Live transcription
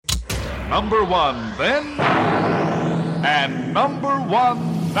Number one then, and number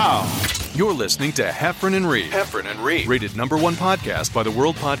one now. You're listening to Heffron and Reed. Heffron and Reed. Rated number one podcast by the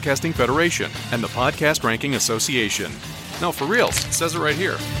World Podcasting Federation and the Podcast Ranking Association. No, for reals. It says it right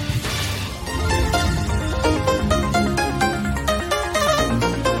here.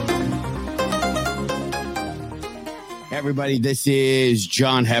 Everybody, this is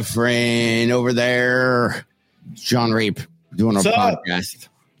John Heffron. Over there, John Reap doing our podcast.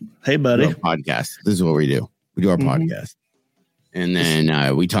 Hey, buddy. Podcast. This is what we do. We do our podcast. And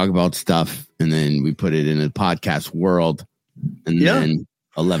then we talk about stuff, and then we put it in the podcast world, and then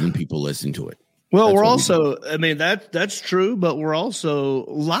 11 people listen to it. Well, that's we're also, I mean, that's true, but we're also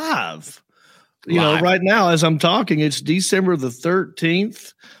live. You know, right now, as I'm talking, it's December the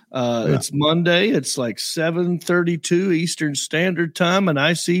 13th. It's Monday. It's like 7:32 Eastern Standard Time, and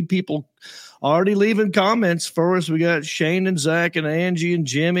I see people already leaving comments for us. We got Shane and Zach and Angie and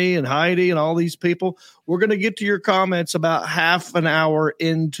Jimmy and Heidi and all these people. We're going to get to your comments about half an hour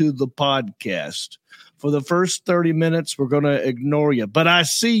into the podcast. For the first 30 minutes, we're going to ignore you. But I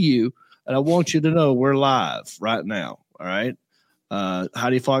see you, and I want you to know we're live right now, all right?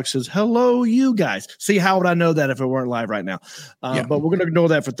 Heidi Fox says, hello, you guys. See, how would I know that if it weren't live right now? But we're going to ignore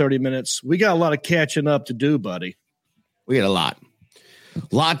that for 30 minutes. We got a lot of catching up to do, buddy. We got a lot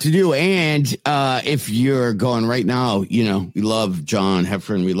to do. And if you're going right now, you know, we love John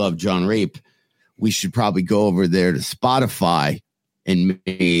Heffron, we love John Rape. We should probably go over there to Spotify and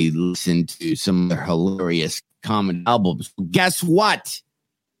maybe listen to some of their hilarious comedy albums. Guess what?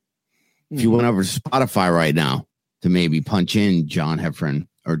 If you went over to Spotify right now to maybe punch in John Heffron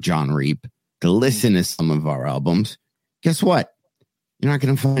or John Reap to listen to some of our albums, guess what? You're not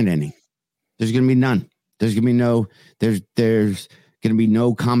going to find any. There's going to be none. There's going to be no, there's going to be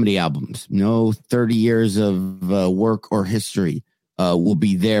no comedy albums. No 30 years of work or history will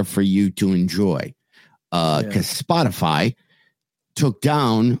be there for you to enjoy. Because Spotify took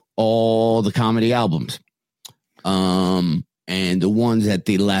down all the comedy albums. And the ones that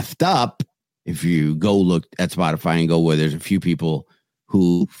they left up, if you go look at Spotify and go where there's a few people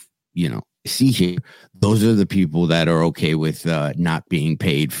who, you know, see here, those are the people that are okay with not being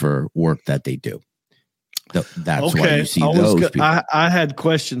paid for work that they do. That's why you see those people. I had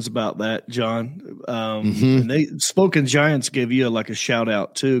questions about that, John. And they Spoken Giants gave you like a shout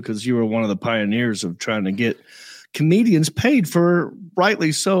out too, because you were one of the pioneers of trying to get comedians paid for,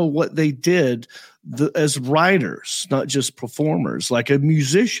 rightly so, what they did as writers, not just performers, like a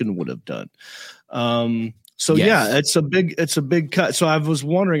musician would have done. It's a big cut. So I was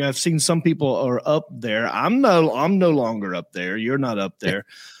wondering, I've seen some people are up there. I'm no longer up there. You're not up there.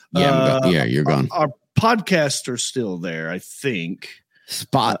 You're gone. Our podcasts are still there, I think.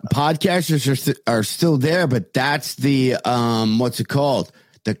 Podcasters are still there, but that's the what's it called?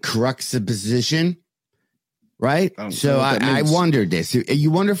 The crux of position. Right. So I wondered this.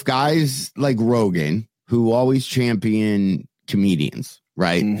 You wonder if guys like Rogan, who always champion comedians,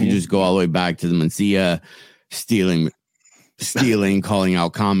 right? You just go all the way back to the Mencia stealing, calling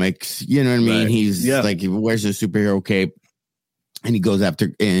out comics. You know what I mean? He's like, he wears a superhero cape and he goes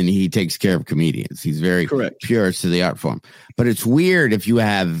after and he takes care of comedians. He's very pure to the art form. But it's weird if you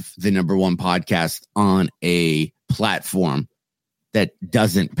have the number one podcast on a platform that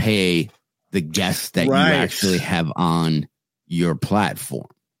doesn't pay the guests that you actually have on your platform.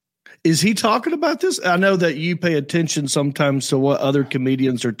 Is he talking about this? I know that you pay attention sometimes to what other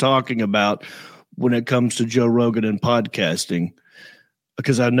comedians are talking about when it comes to Joe Rogan and podcasting,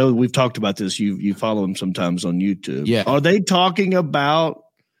 because I know we've talked about this. You follow him sometimes on YouTube. Yeah. Are they talking about,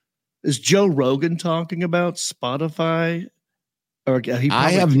 is Joe Rogan talking about Spotify? Or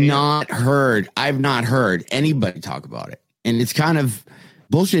I've not heard anybody talk about it. And it's kind of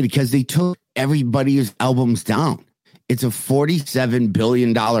bullshit because they took everybody's albums down. It's a $47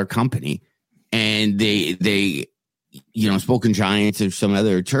 billion company, and they Spoken Giants or some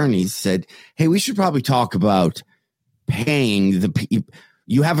other attorneys said, hey, we should probably talk about paying the people.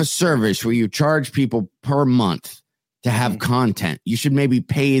 You have a service where you charge people per month to have content. You should maybe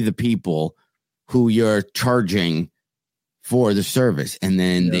pay the people who you're charging for the service. And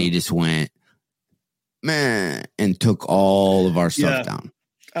then they just went, man, and took all of our stuff down.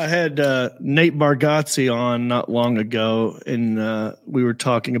 I had Nate Bargatze on not long ago, and we were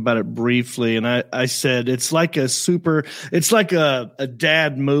talking about it briefly. And I said it's like a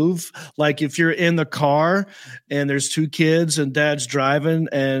dad move. Like if you're in the car and there's two kids and dad's driving,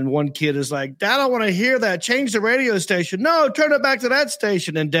 and one kid is like, "Dad, I don't want to hear that. Change the radio station." "No, turn it back to that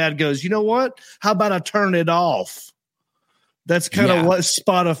station." And dad goes, "You know what? How about I turn it off?" That's kind of what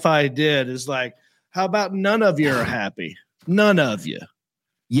Spotify did. Is like, how about none of you are happy? None of you.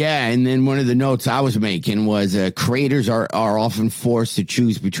 Yeah, and then one of the notes I was making was creators are often forced to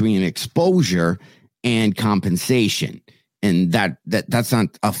choose between exposure and compensation, and that's not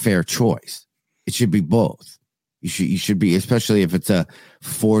a fair choice. It should be both. You should be, especially if it's a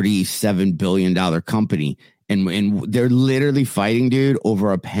 $47 billion company, and they're literally fighting, dude,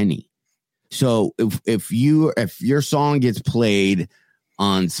 over a penny. So if your song gets played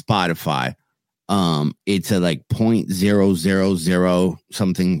on Spotify, it's a like 0.000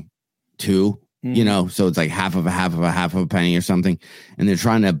 something two, you know, so it's like half of a penny or something, and they're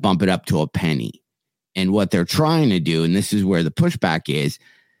trying to bump it up to a penny. And what they're trying to do, and this is where the pushback is,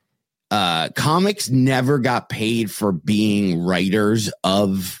 comics never got paid for being writers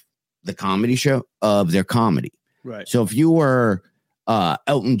of the comedy show, of their comedy. Right. So if you were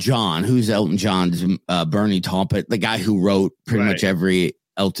Elton John, who's Elton John's Bernie Taupin, the guy who wrote pretty much every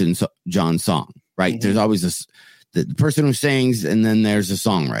Elton John song, right? There's always the person who sings, and then there's a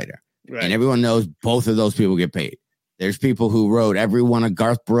songwriter. Right. And everyone knows both of those people get paid. There's people who wrote every one of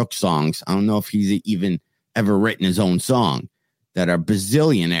Garth Brooks' songs. I don't know if he's even ever written his own song, that are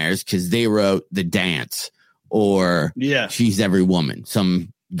bazillionaires because they wrote The Dance or She's Every Woman.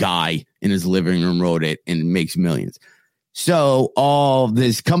 Some guy in his living room wrote it and makes millions. So all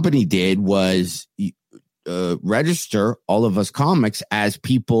this company did was register all of us comics as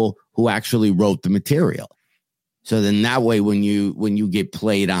people who actually wrote the material. So then that way, when you get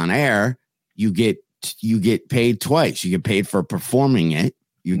played on air, you get paid twice. You get paid for performing it.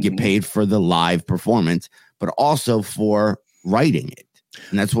 You get paid for the live performance, but also for writing it.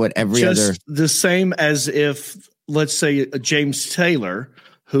 And that's what the same as if, let's say, James Taylor,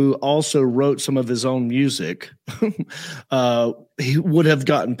 who also wrote some of his own music, he would have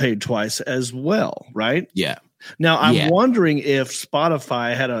gotten paid twice as well, right? Yeah. Now, I'm wondering if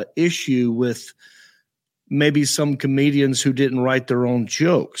Spotify had an issue with maybe some comedians who didn't write their own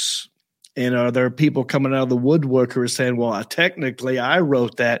jokes. And are there people coming out of the woodwork who are saying, well, technically I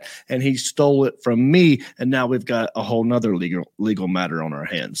wrote that and he stole it from me, and now we've got a whole nother legal matter on our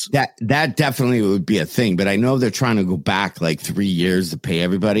hands? That definitely would be a thing, but I know they're trying to go back like 3 years to pay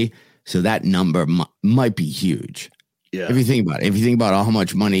everybody, so that number might be huge. Yeah. If you think about how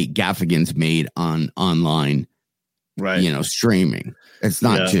much money Gaffigan's made on online, right? Streaming. It's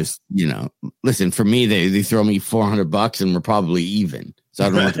not just, listen, for me, they throw me $400 and we're probably even. So I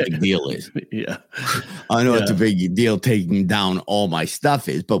don't know what the big deal is. Yeah. I know what the big deal taking down all my stuff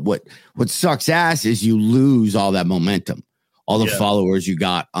is. But what sucks ass is you lose all that momentum. All the followers you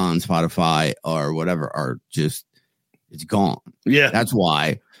got on Spotify or whatever are just, it's gone. Yeah. That's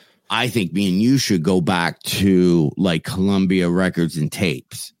why I think me and you should go back to like Columbia Records and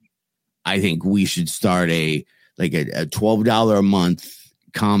Tapes. I think we should start a $12 a month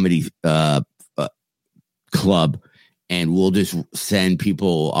comedy club. And we'll just send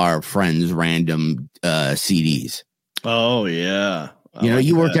people, our friends, random CDs. Oh, yeah.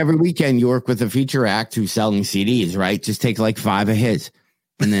 You work every weekend. You work with a feature act who's selling CDs, right? Just take like 5 of his.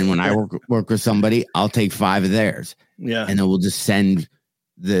 And then when I work with somebody, I'll take 5 of theirs. Yeah. And then we'll just send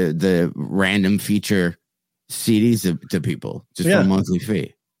the random feature CDs to people just for a monthly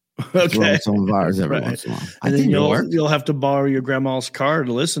fee. Okay. Some of ours every once in a while. And then you'll have to borrow your grandma's car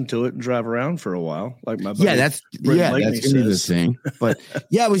to listen to it and drive around for a while, like my buddy. That's gonna be the thing. But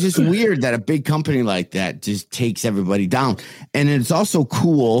it was just weird that a big company like that just takes everybody down. And it's also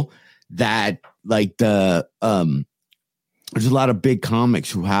cool that like there's a lot of big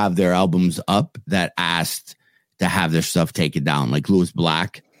comics who have their albums up that asked to have their stuff taken down. Like Louis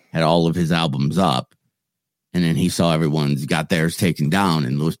Black had all of his albums up. And then he saw everyone's got theirs taken down,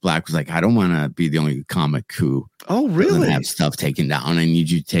 and Louis Black was like, "I don't want to be the only comic who doesn't have stuff taken down. I need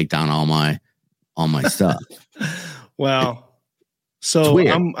you to take down all my stuff." Wow. So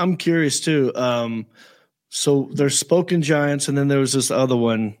I'm curious too. So there's Spoken Giants, and then there was this other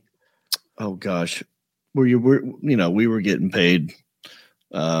one. Oh gosh, we were getting paid.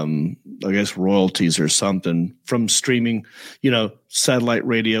 I guess royalties or something from streaming, satellite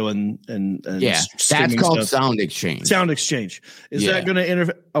radio and that's called Sound Exchange. Sound Exchange. Is that going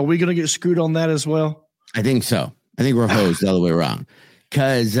to are we going to get screwed on that as well? I think so. I think we're hosed the other way around.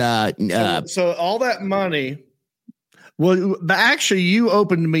 Because so all that money. Well, actually, you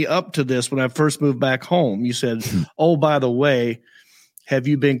opened me up to this when I first moved back home. You said, "Oh, by the way, have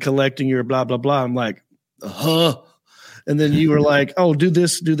you been collecting your blah blah blah?" I'm like, And then you were like, "Oh, do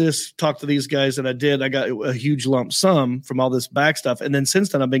this, talk to these guys." And I did. I got a huge lump sum from all this back stuff. And then since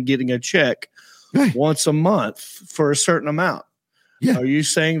then, I've been getting a check once a month for a certain amount. Yeah. Are you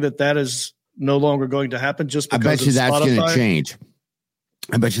saying that is no longer going to happen just because I bet you that's going to change.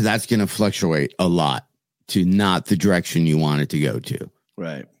 I bet you that's going to fluctuate a lot to not the direction you want it to go to.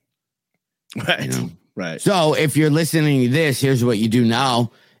 Right. So if you're listening to this, here's what you do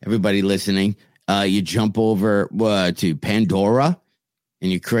now. Everybody listening, you jump over to Pandora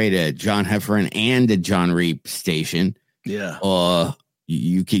and you create a John Heffron and a John Reap station. Yeah.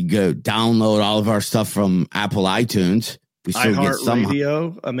 You could go download all of our stuff from Apple iTunes. We still get some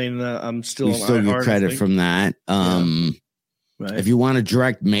radio. I mean, I'm still. We still get credit from that. If you want a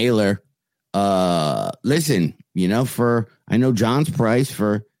direct mailer, listen. I know John's price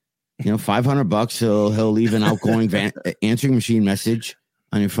for $500. He'll leave an outgoing answering machine message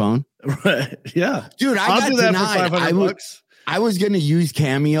on your phone. Right? Yeah, dude. I'll do that for $500. I was going to use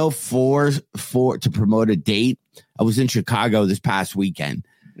Cameo to promote a date. I was in Chicago this past weekend.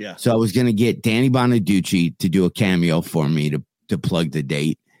 Yeah. So I was going to get Danny Bonaducci to do a cameo for me to plug the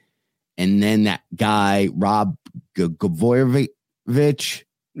date. And then that guy, Rob Gavorovich,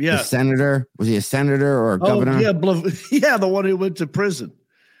 the senator. Was he a senator or a governor? Yeah, the one who went to prison.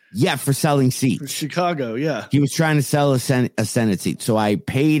 Yeah, for selling seats. For Chicago, yeah. He was trying to sell a Senate seat. So I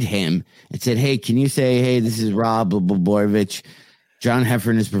paid him and said, hey, can you say, hey, this is Rob Gavorovich. John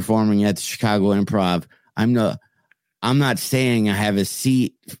Heffron is performing at the Chicago Improv. I'm not saying I have a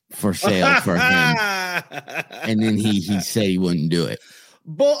seat for sale for him. And then he said he wouldn't do it.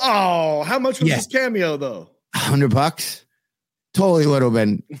 How much was his cameo though? $100. Totally would have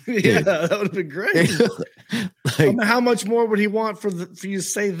been. Yeah, that would have been great. How much more would he want for you to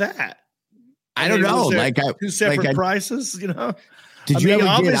say that? I don't know. Two separate prices, Did you ever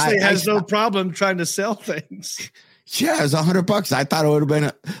obviously has no problem trying to sell things. Yeah, it was $100. I thought it would have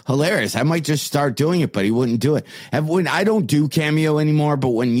been hilarious. I might just start doing it, but he wouldn't do it. When I don't do Cameo anymore, but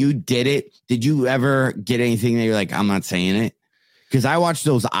when you did it, did you ever get anything that you're like, I'm not saying it? Because I watched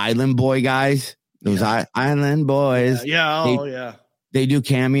those Island Boy guys, Island Boys. Yeah. They do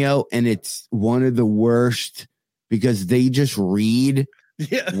Cameo, and it's one of the worst because they just read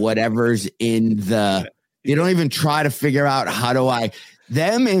whatever's in the. They don't even try to figure out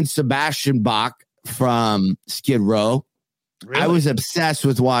them and Sebastian Bach from Skid Row. Really? I was obsessed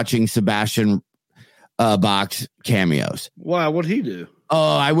with watching Sebastian Bach's cameos. Wow, what'd he do?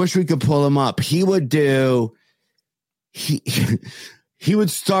 Oh, I wish we could pull him up. He would do he would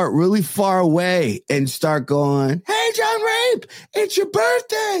start really far away and start going, hey, John Rape, it's your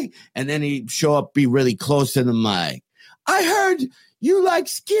birthday. And then he'd show up, be really close to the mic. I heard you like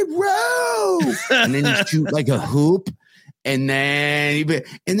Skid Row. And then he'd shoot like a hoop. And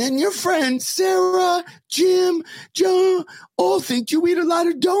then your friends, Sarah, Jim, John, all think you eat a lot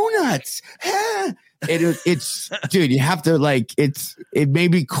of donuts. It's dude, you have to it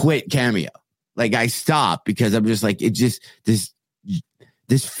made me quit Cameo. I stopped because I'm just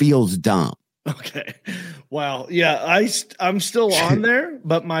this feels dumb. Okay. Wow. Yeah. I'm still on there,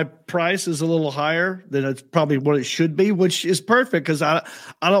 but my price is a little higher than it's probably what it should be, which is perfect because I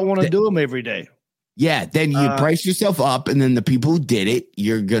don't want to do them every day. Yeah, then you price yourself up, and then the people who did it,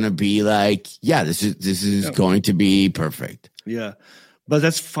 you're gonna be like, yeah, this is going to be perfect. Yeah, but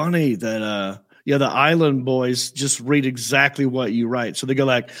that's funny that the Island Boys just read exactly what you write. So they go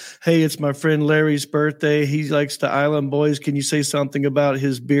like, hey, it's my friend Larry's birthday. He likes the Island Boys. Can you say something about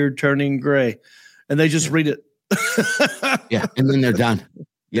his beard turning gray? And they just read it. Yeah, and then they're done.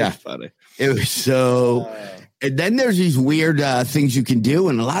 Yeah, that's funny. It was so. And then there's these weird things you can do,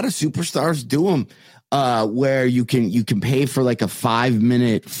 and a lot of superstars do them, where you can pay for like a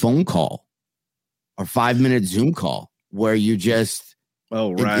 5-minute phone call or 5-minute Zoom call where you just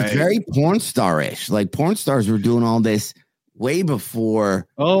it's very porn star-ish. Like porn stars were doing all this way before.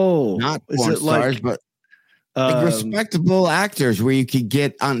 Not porn stars, but respectable actors where you could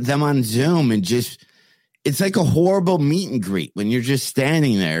get them on Zoom and just it's like a horrible meet and greet when you're just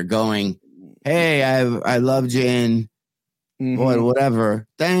standing there going, hey, I loved you and whatever.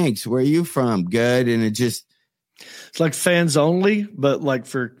 Thanks. Where are you from? Good. And it's like fans only, but like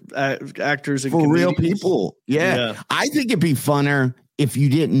for actors and for real people. Yeah. I think it'd be funner if you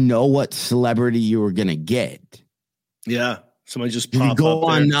didn't know what celebrity you were going to get. Yeah. Somebody just pop go up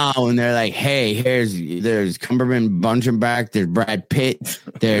on there. now and they're like, hey, there's Cumberbatch Bunchemback, there's Brad Pitt,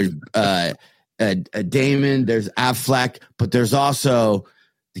 there's Damon, there's Affleck, but there's also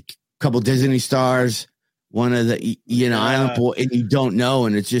couple Disney stars, one of the Island Boy, and you don't know,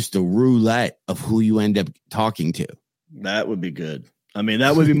 and it's just a roulette of who you end up talking to. That would be good. I mean,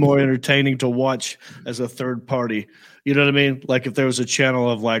 that would be more entertaining to watch as a third party. You know what I mean? Like if there was a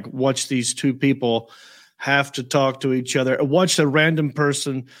channel of like, watch these two people have to talk to each other, watch a random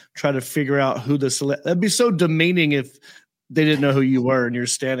person try to figure out who that'd be so demeaning if they didn't know who you were and you're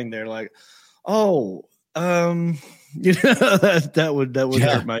standing there like, that would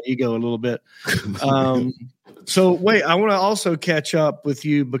hurt my ego a little bit. So wait, I want to also catch up with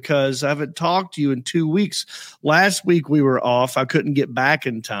you because I haven't talked to you in 2 weeks. Last week we were off. I couldn't get back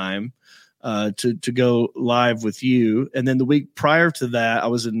in time to go live with you. And then the week prior to that, I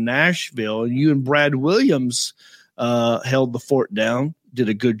was in Nashville, and you and Brad Williams held the fort down. Did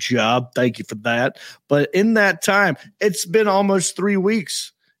a good job. Thank you for that. But in that time, it's been almost 3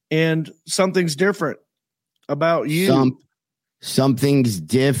 weeks, and something's different about you. Something's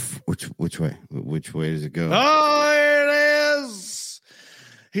diff. Which way? Which way does it go? Oh, it is.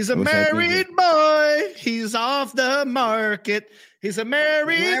 He's a married boy. He's off the market. He's a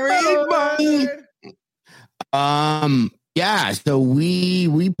married boy. Yeah. So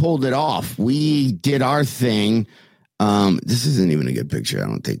we pulled it off. We did our thing. This isn't even a good picture. I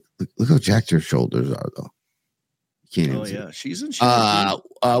don't think. Look how jacked her shoulders are, though. Can't even see. She's in shape. I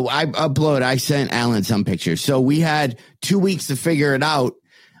upload. I sent Alan some pictures. So we had 2 weeks to figure it out,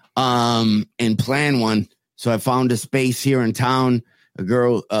 and plan one. So I found a space here in town.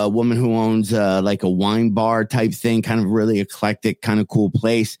 A woman who owns like a wine bar type thing, kind of really eclectic, kind of cool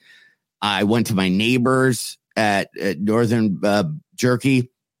place. I went to my neighbors at Northern Jerky.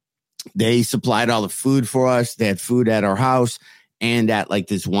 They supplied all the food for us. They had food at our house and at like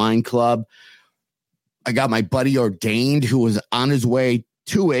this wine club. I got my buddy ordained who was on his way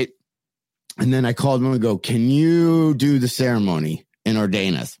to it. And then I called him and go, can you do the ceremony and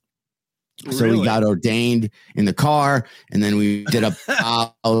ordain us? Really? So we got ordained in the car, and then we did a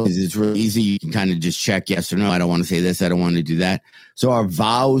vows. It's really easy. You can kind of just check yes or no. I don't want to say this. I don't want to do that. So our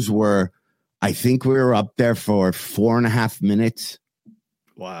vows were, I think we were up there for 4.5 minutes.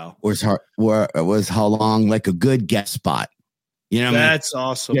 Wow. Was how long? Like a good guest spot. You know, that's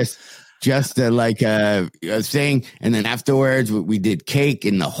awesome. Just like a thing. And then afterwards, we did cake,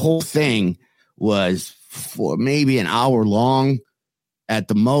 and the whole thing was for maybe an hour long at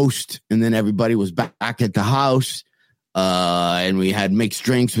the most. And then everybody was back at the house. And we had mixed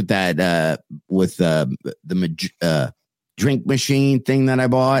drinks with that, with the drink machine thing that I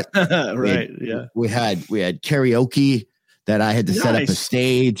bought. Right. We had karaoke that I had to set up a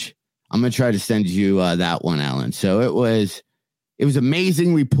stage. I'm going to try to send you that one, Alan. So it was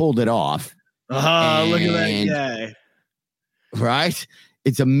amazing. We pulled it off. Look at that guy. Right?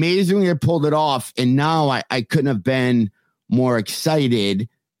 It's amazing we pulled it off. And now I couldn't have been more excited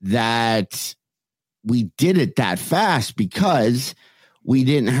that we did it that fast, because we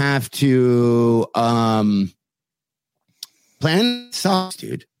didn't have to plan stuff,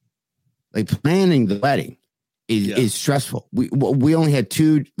 dude. Like, planning the wedding is stressful. We only had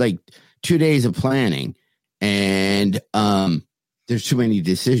 2 days of planning, and there's too many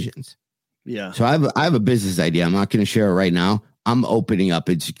decisions. Yeah. So I have a business idea. I'm not going to share it right now. I'm opening up.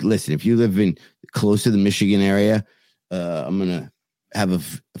 Listen, if you live in close to the Michigan area, I'm going to have a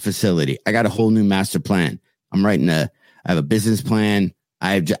facility. I got a whole new master plan. I have a business plan.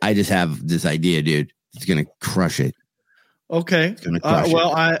 I just have this idea, dude. It's going to crush it. Okay. It's going to crush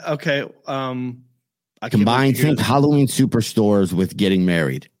it. I combine, think Halloween superstores with getting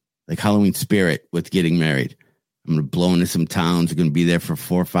married, like Halloween spirit with getting married. I'm going to blow into some towns. I'm going to be there for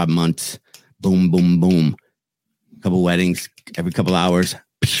 4 or 5 months. Boom, boom, boom. A couple weddings every couple hours.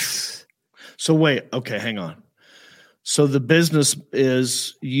 So wait, okay, hang on. So the business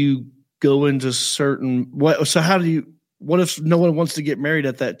is you go into what if no one wants to get married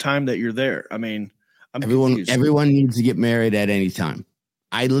at that time that you're there? I mean, everyone needs to get married at any time.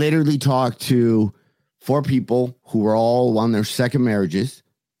 I literally talked to 4 people who were all on their second marriages.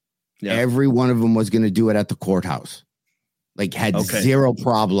 Yeah. Every one of them was going to do it at the courthouse. Like, had zero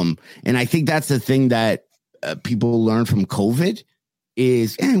problem. And I think that's the thing that people learn from COVID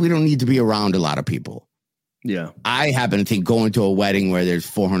is we don't need to be around a lot of people. Yeah. I happen to think going to a wedding where there's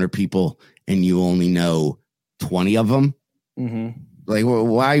 400 people and you only know 20 of them. Mm-hmm. Like,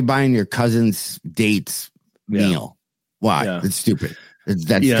 why are you buying your cousin's date's meal? Why? Yeah. It's stupid. That's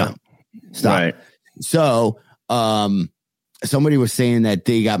dumb. Stop. Right. So, somebody was saying that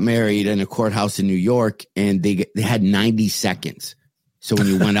they got married in a courthouse in New York, and they had 90 seconds. So when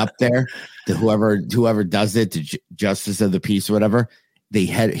you went up there, to whoever does it, to justice of the peace or whatever, they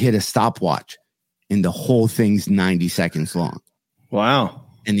hit a stopwatch, and the whole thing's 90 seconds long. Wow.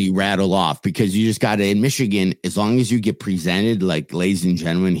 And you rattle off, because you just got to, in Michigan, as long as you get presented, like, ladies and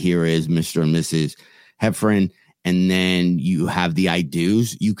gentlemen, here is Mr. and Mrs. Heffron, and then you have the I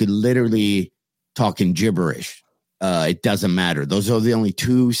do's, you could literally talk in gibberish. It doesn't matter. Those are the only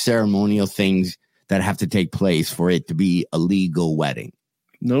 2 ceremonial things that have to take place for it to be a legal wedding.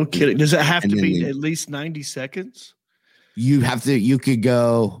 No kidding. Does it have to be at least 90 seconds? You could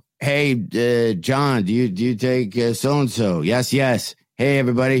go, hey, John, do you take so-and-so? Yes. hey,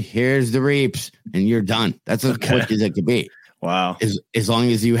 everybody, here's the Reaps, and you're done. That's as quick as it could be. Wow. As long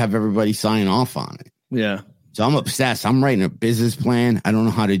as you have everybody sign off on it. Yeah. So I'm obsessed. I'm writing a business plan. I don't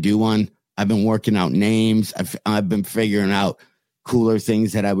know how to do one. I've been working out names. I've been figuring out cooler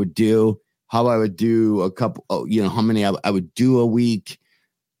things that I would do, how I would do a couple, how many I would do a week,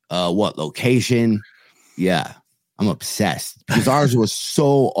 what location. Yeah, I'm obsessed because ours was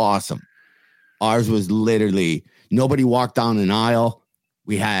so awesome. Ours was literally nobody walked down an aisle.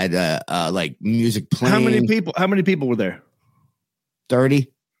 We had like music playing. How many people were there? 30.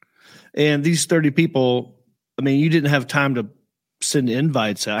 And these 30 people, I mean, you didn't have time to send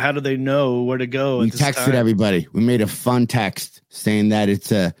invites out. How do they know where to go? We texted everybody. We made a fun text saying that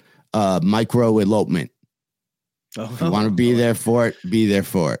it's a micro elopement. If you want to be there for it, be there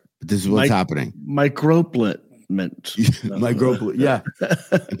for it. But this is what's happening. Microplement. Microplement, yeah.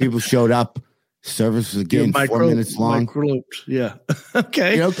 And people showed up. Service was again 4 minutes long. Yeah.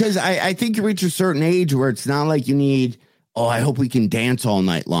 Okay. Because I think you reach a certain age where it's not like you need, I hope we can dance all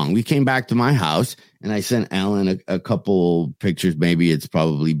night long. We came back to my house and I sent Alan a couple pictures. Maybe it's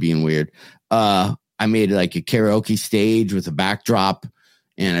probably being weird. I made like a karaoke stage with a backdrop,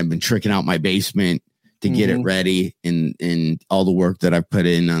 and I've been tricking out my basement to get it ready. And all the work that I put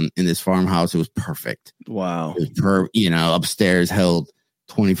in this farmhouse, it was perfect. Wow. It was upstairs held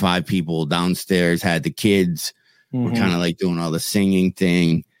 25 people, downstairs had the kids. We're kind of like doing all the singing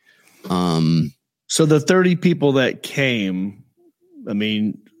thing. So the 30 people that came, I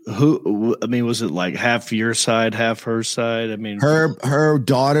mean, was it like half your side, half her side? I mean, her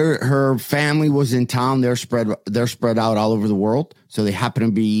daughter, her family was in town. They're spread out all over the world. So they happen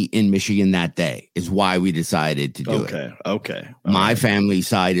to be in Michigan that day is why we decided to do it. Okay. My family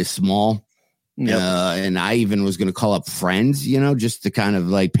side is small. Yep. And I even was going to call up friends, just to kind of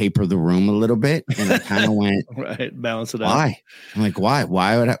like paper the room a little bit. And I kind of went, right, balance it out. Why? I'm like, why?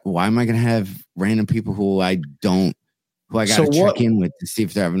 Why am I going to have random people who I got to check in with to see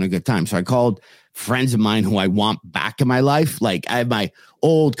if they're having a good time? So I called friends of mine who I want back in my life. Like I have my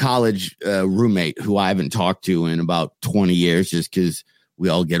old college roommate who I haven't talked to in about 20 years, just because we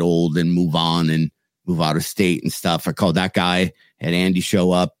all get old and move on and move out of state and stuff. I called that guy, had Andy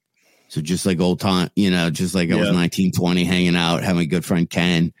show up. So just like old time, just like I was 19, 20, hanging out, having a good friend,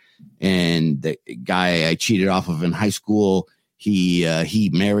 Ken. And the guy I cheated off of in high school, he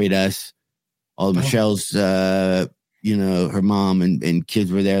married us. All of Michelle's, her mom and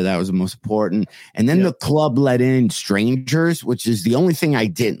kids were there. That was the most important. And then the club let in strangers, which is the only thing I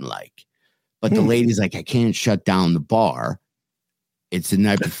didn't like. But the lady's like, I can't shut down the bar. It's the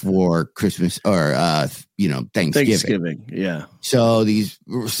night before Christmas or, Thanksgiving. Yeah. So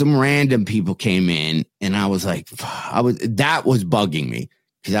some random people came in and I was like, that was bugging me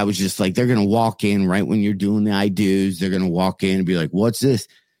because I was just like, they're going to walk in right when you're doing the I do's. They're going to walk in and be like, what's this?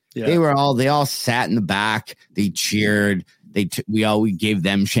 Yeah. They all sat in the back. They cheered. We gave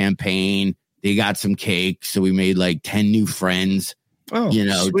them champagne. They got some cake. So we made like 10 new friends,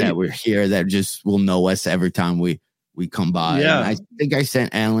 that were here that just will know us every time we come by. Yeah. And I think I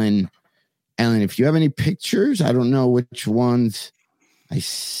sent Alan, if you have any pictures, I don't know which ones I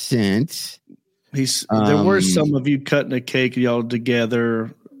sent. There were some of you cutting a cake, y'all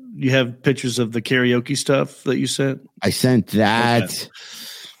together. You have pictures of the karaoke stuff that you sent? I sent that.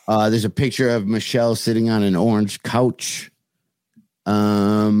 Okay. There's a picture of Michelle sitting on an orange couch.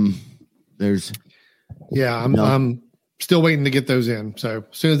 I'm still waiting to get those in. So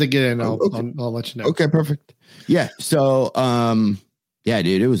as soon as they get in, I'll let you know. Okay, perfect. Yeah. So,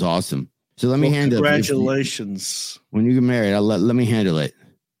 dude, it was awesome. So let me handle it. Congratulations. When you get married, let me handle it.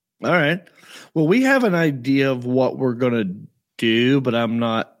 All right. Well, we have an idea of what we're going to do, but I'm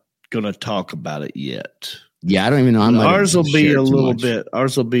not going to talk about it yet. Yeah, I don't even know. Ours will be a little bit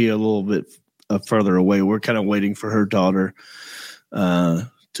further away. We're kind of waiting for her daughter to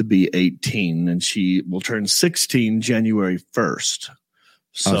be 18, and she will turn 16 January 1st.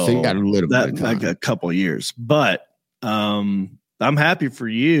 So you got a little bit like a couple of years, but I'm happy for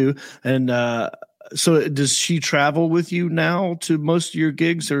you. And so does she travel with you now to most of your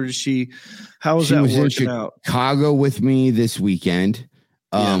gigs, or how is that working out? Chicago with me this weekend.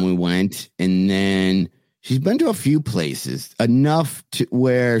 We went, and then she's been to a few places enough to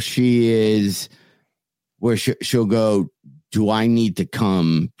where she'll go, do I need to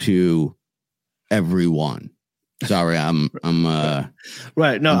come to everyone? Sorry, I'm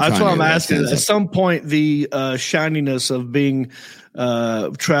right. No, that's what I'm asking. At some point, the shininess of being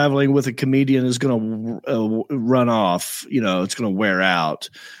traveling with a comedian is going to run off. It's going to wear out.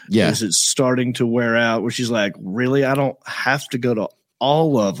 Yeah. Is it starting to wear out where she's like, really? I don't have to go to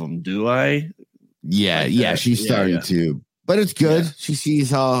all of them, do I? Yeah. She's starting to but it's good. Yeah.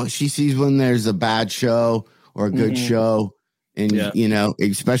 She sees when there's a bad show or a good show. And,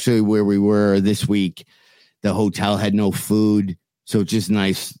 especially where we were this week, the hotel had no food. So it's just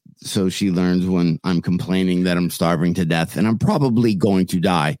nice. So she learns when I'm complaining that I'm starving to death and I'm probably going to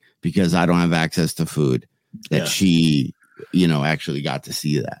die because I don't have access to food, that she, actually got to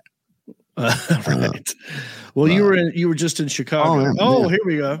see that. Right. Well, you were just in Chicago. Here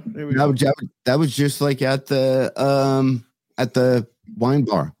we go. That was just like at the wine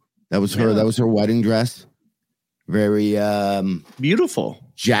bar. That was her. That was her wedding dress. Very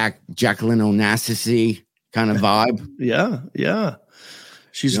beautiful. Jacqueline Onassis kind of vibe. Yeah.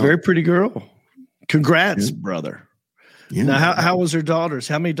 She's a very pretty girl. Congrats, brother. Yeah. Now, how was her daughters?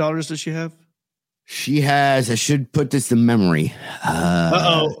 How many daughters does she have? She has, I should put this in memory.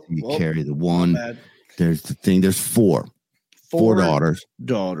 You carry the one. There's the thing. There's four daughters.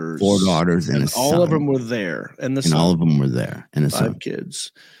 Four daughters and a son. All of them were there. And all of them were there. And a 5 son.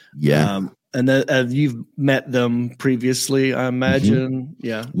 Kids. Yeah. And you've met them previously, I imagine. Mm-hmm.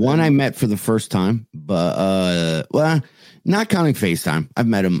 Yeah. One I met for the first time, but not counting FaceTime. I've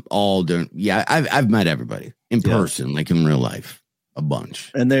met them all during. Yeah, I've met everybody in person, like in real life, a bunch.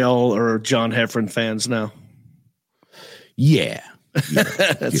 And they all are John Heffron fans now. Yeah.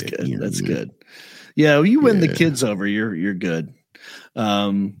 That's good. That's good. Yeah, you win the kids over. You're good.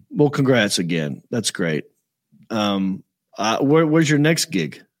 Well, congrats again. That's great. Where's your next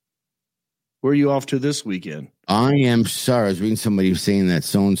gig? Where are you off to this weekend? I am sorry. I was reading somebody saying that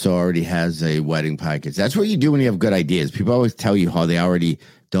so-and-so already has a wedding package. That's what you do when you have good ideas. People always tell you how they already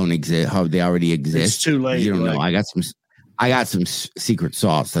don't exist, how they already exist. It's too late. You don't know. I got some secret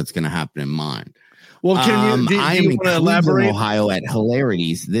sauce that's going to happen in mine. Well, can you? I am in Cleveland, Ohio at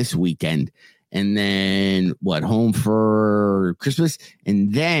Hilarities this weekend, and then home for Christmas,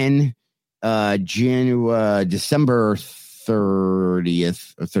 and then December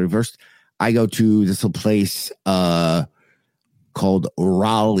 30th or 31st. I go to this little place called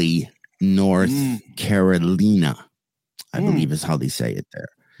Raleigh, North Carolina. I believe is how they say it there.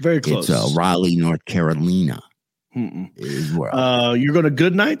 Very close. It's Raleigh, North Carolina. Is where you're going to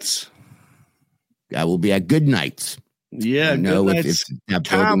Good Nights? I will be at Good Nights. Yeah, if that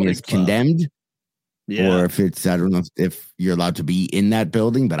building is condemned, or if it's, I don't know if you're allowed to be in that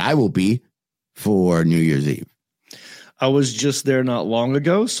building, but I will be for New Year's Eve. I was just there not long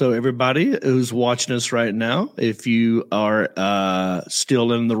ago. So everybody who's watching us right now, if you are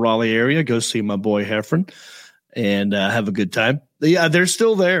still in the Raleigh area, go see my boy Heffron and have a good time. Yeah, they're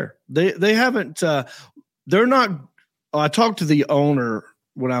still there. They haven't. They're not. I talked to the owner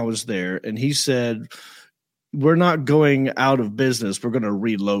when I was there, and he said, we're not going out of business. We're going to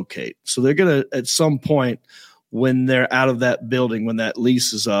relocate. So they're going to, at some point, when they're out of that building, when that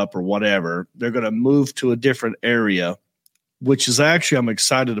lease is up or whatever, they're going to move to a different area, which is actually I'm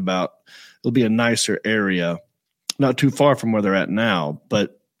excited about. It'll be a nicer area, not too far from where they're at now,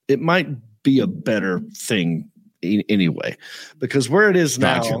 but it might be a better thing anyway, because where it is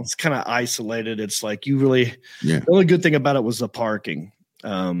now, it's kind of isolated. It's like the only good thing about it was the parking.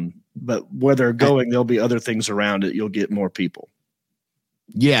 But where they're going, there'll be other things around it. You'll get more people.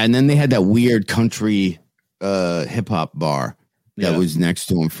 Yeah. And then they had that weird country hip hop bar that was next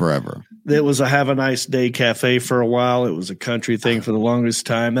to them forever. It was a Have a Nice Day cafe for a while. It was a country thing for the longest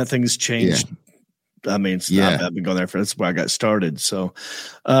time. That thing's changed. Yeah. I mean, it's not, I've been going there that's where I got started. So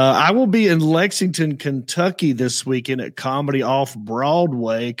I will be in Lexington, Kentucky this weekend at Comedy Off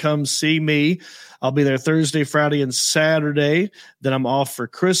Broadway. Come see me. I'll be there Thursday, Friday, and Saturday. Then I'm off for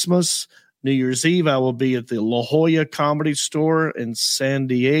Christmas. New Year's Eve, I will be at the La Jolla Comedy Store in San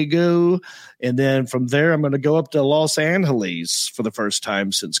Diego. And then from there, I'm going to go up to Los Angeles for the first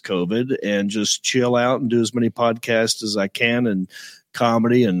time since COVID and just chill out and do as many podcasts as I can and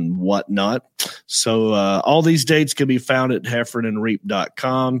comedy and whatnot. So all these dates can be found at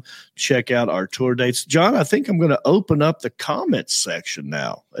heffronandreap.com. Check out our tour dates. John, I think I'm going to open up the comments section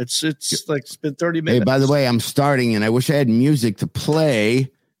now. It's been 30 minutes. Hey, by the way, I'm starting and I wish I had music to play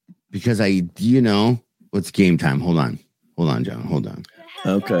because what's game time? Hold on, John. Hold on.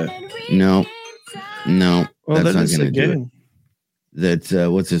 Okay. No, well, that's not going to do it. That's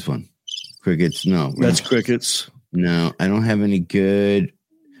what's this one? Crickets. No, that's crickets. No, I don't have any good.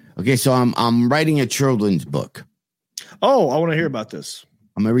 Okay, so I'm writing a children's book. Oh, I want to hear about this.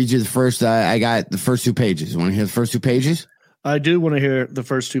 I'm gonna read you the first. I got the first 2 pages. You want to hear the first 2 pages? I do want to hear the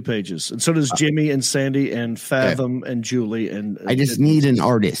first 2 pages, and so does Jimmy and Sandy and Fathom and Julie. And I just need an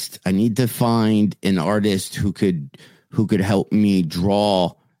artist. I need to find an artist who could help me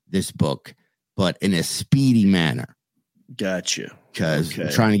draw this book, but in a speedy manner. Gotcha. Because I'm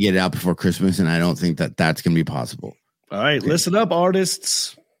trying to get it out before Christmas, and I don't think that's going to be possible. All right, listen up,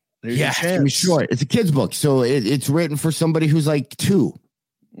 artists. There's yeah, it's gonna be short. It's a kid's book, so it's written for somebody who's like 2.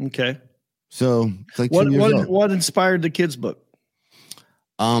 Okay. So it's like what inspired the kids' book?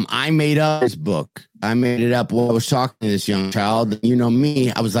 I made up this book. I made it up while I was talking to this young child. You know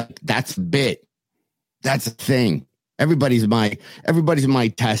me, I was like, that's a bit. That's a thing. Everybody's my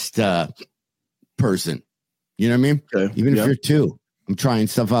test person. You know what I mean? Okay. Even if you're 2, I'm trying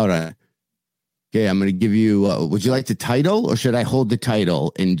stuff out on it. Okay, I'm going to give you, would you like the title or should I hold the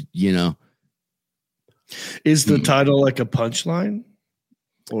title? And, is the title like a punchline?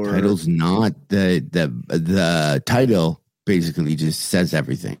 Or title's not the title basically just says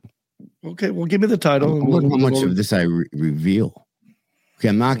everything. Okay, well, give me the title. How much of this I reveal? Okay,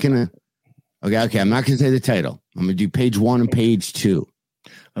 I'm not going to. Okay, I'm not going to say the title. I'm going to do page 1 and page 2.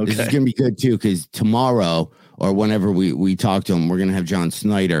 Okay. This is going to be good too, because tomorrow or whenever we talk to him, we're going to have John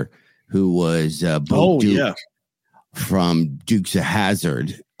Snyder, who was Bo Duke from Dukes of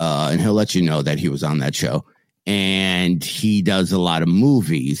Hazzard, and he'll let you know that he was on that show. And he does a lot of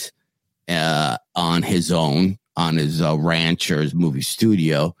movies on his own, on his ranch or his movie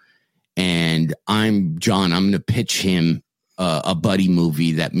studio. And I'm going to pitch him a buddy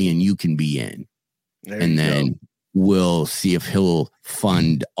movie that me and you can be in. And then we'll see if he'll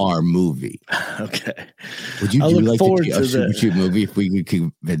fund our movie. Okay. Would you like to do a super shoot movie if we could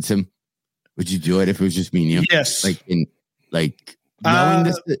convince him? Would you do it if it was just me and you? Yes.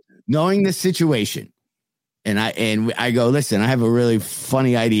 Knowing this situation. And I go, listen, I have a really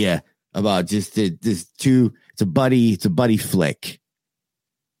funny idea about just it's a buddy flick.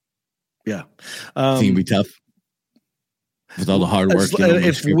 Yeah. It's gonna be tough. With all the hard work.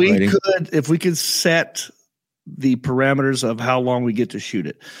 If we could set the parameters of how long we get to shoot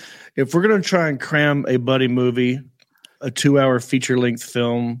it. If we're going to try and cram a buddy movie, a 2-hour feature length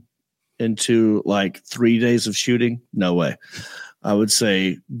film into like 3 days of shooting, no way. I would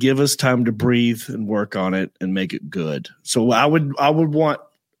say give us time to breathe and work on it and make it good. So I would want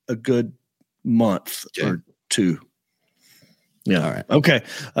a good month or 2. Yeah. All right. Okay.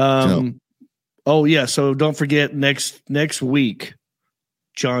 So don't forget next week,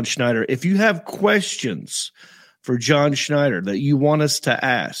 John Schneider. If you have questions for John Schneider that you want us to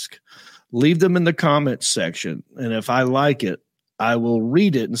ask, leave them in the comments section. And if I like it, I will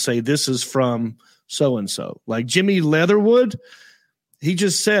read it and say, this is from so-and-so. Like Jimmy Leatherwood, he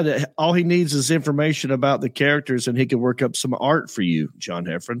just said all he needs is information about the characters and he can work up some art for you, John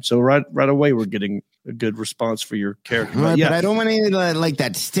Heffron. So right away, we're getting a good response for your character. Right, but I don't want any like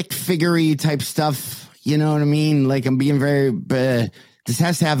that stick figure-y type stuff. You know what I mean? Like I'm being very, this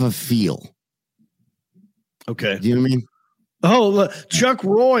has to have a feel. Okay. Do you know what I mean? Oh, look, Chuck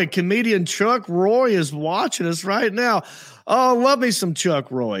Roy, comedian Chuck Roy is watching us right now. Oh, love me some Chuck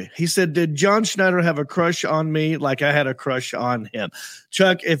Roy. He said, did John Schneider have a crush on me like I had a crush on him?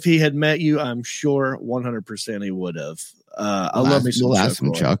 Chuck, if he had met you, I'm sure 100% he would have. Love me some we'll Chuck ask him,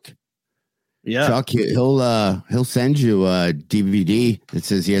 Roy. Chuck. Yeah. Chuck, he'll send you a DVD that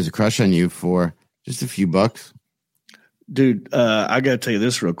says he has a crush on you for just a few bucks. Dude, I got to tell you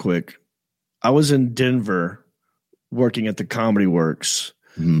this real quick. I was in Denver working at the Comedy Works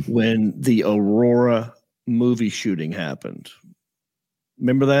when the Aurora movie shooting happened.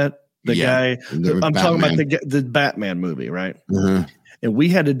 Remember that? The guy, I'm talking about the Batman movie, right? Uh-huh. And we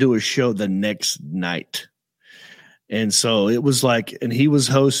had to do a show the next night. And so it was like, and he was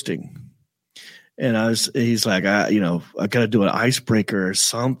hosting. And he's like, I got to do an icebreaker or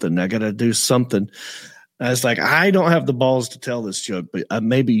something. I got to do something. And I was like, I don't have the balls to tell this joke, but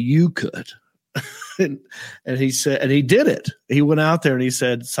maybe you could. and he said, and he did it. He went out there and he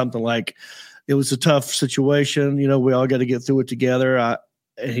said something like, it was a tough situation. We all got to get through it together.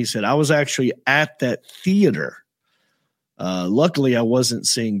 And he said, I was actually at that theater. Luckily, I wasn't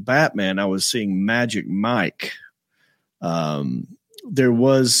seeing Batman. I was seeing Magic Mike. There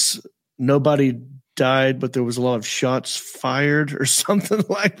was nobody died, but there was a lot of shots fired or something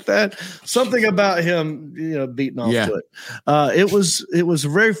like that. Something about him, beating off to it. It was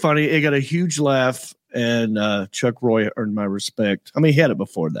very funny. It got a huge laugh, and Chuck Roy earned my respect. I mean, he had it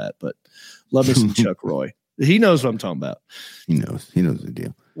before that, but love me some Chuck Roy. He knows what I'm talking about. He knows the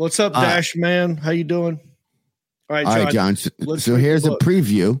deal. What's up, Dash Man? How you doing? All right, John. So here's a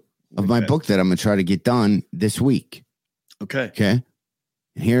preview of my book that I'm going to try to get done this week. Okay.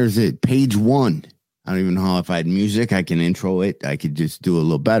 Here's it. Page 1. I don't even know if I had music. I can intro it. I could just do a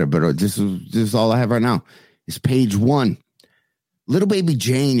little better, but this is all I have right now. It's page 1. Little baby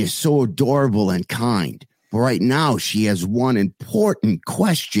Jane is so adorable and kind, but right now she has one important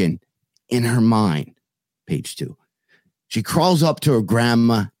question in her mind. Page 2. She crawls up to her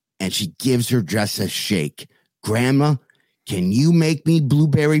grandma and she gives her dress a shake. Grandma, can you make me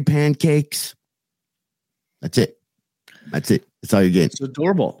blueberry pancakes? That's it. That's all you get. It's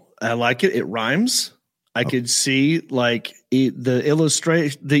adorable. I like it. It rhymes. I could see like the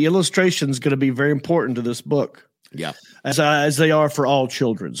illustration is going to be very important to this book. Yeah. As they are for all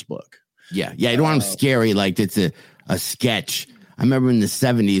children's book. Yeah. Yeah. You don't want them scary. Like it's a sketch. I remember in the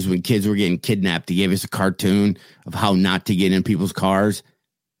 70s when kids were getting kidnapped, they gave us a cartoon of how not to get in people's cars.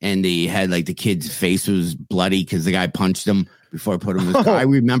 And they had like the kid's face was bloody because the guy punched him before I put him in his car. I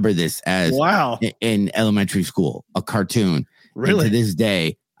remember this as in elementary school, a cartoon. Really? And to this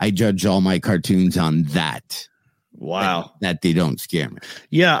day, I judge all my cartoons on that. Wow. That they don't scare me.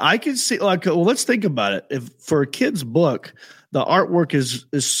 Yeah, I can see like, well, let's think about it. If for a kid's book, the artwork is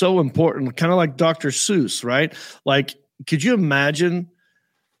so important, kind of like Dr. Seuss, right? Like, could you imagine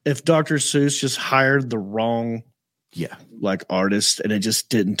if Dr. Seuss just hired the wrong like artist and it just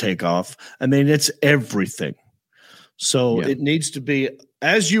didn't take off? I mean, it's everything. So it needs to be,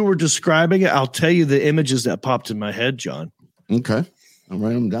 as you were describing it, I'll tell you the images that popped in my head, John. Okay. I'll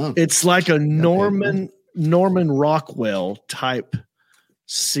write them down. It's like a Norman Rockwell type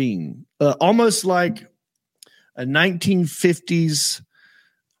scene, almost like a 1950s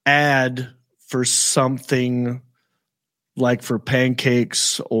ad for something like for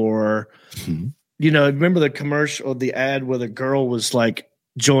pancakes or, remember the commercial or the ad where the girl was like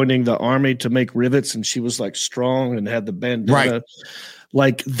joining the army to make rivets and she was like strong and had the bandana. Right.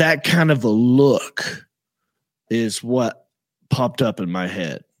 Like that kind of a look is what popped up in my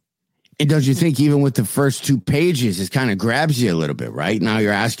head. And don't you think even with the first 2 pages, it kind of grabs you a little bit, right? Now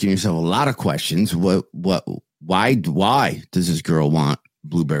you're asking yourself a lot of questions. Why does this girl want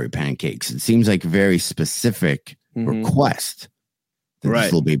blueberry pancakes? It seems like a very specific request that this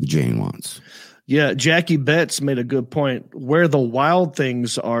little baby Jane wants. Yeah, Jackie Betts made a good point. Where the wild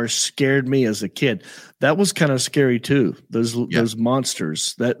things are scared me as a kid. That was kind of scary too. Those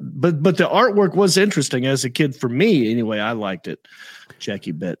monsters. But the artwork was interesting as a kid for me anyway. I liked it.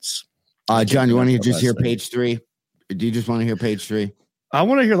 Jackie Betts. John, you want to just hear page 3? Do you just want to hear page 3? I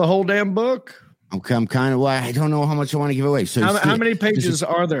want to hear the whole damn book. Okay, I'm kind of I don't know how much I want to give away. So how many pages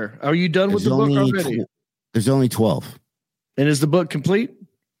are there? Are you done with the book already? There's only 12. And is the book complete?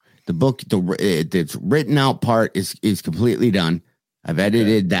 The book, the written out part is completely done. I've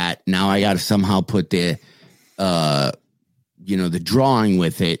edited that. Now I got to somehow put the, the drawing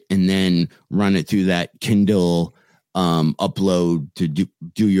with it and then run it through that Kindle upload to do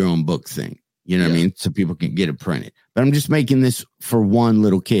your own book thing. You know what I mean? So people can get it printed. But I'm just making this for one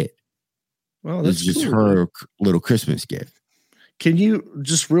little kid. Well, that's just her little Christmas gift. Can you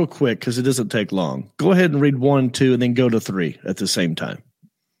just real quick, because it doesn't take long, go ahead and read 1, 2, and then go to 3 at the same time.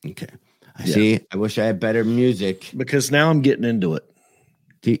 Okay. I see. I wish I had better music. Because now I'm getting into it.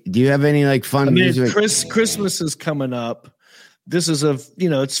 Do you have any like fun music? Christmas is coming up. This is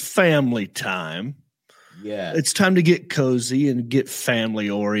it's family time. Yeah. It's time to get cozy and get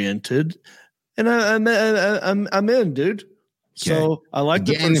family oriented. And I'm in, dude. So I like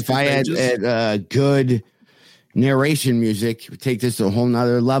the first if I had good narration music, we take this to a whole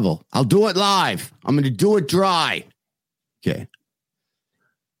nother level. I'll do it live. I'm going to do it dry. Okay.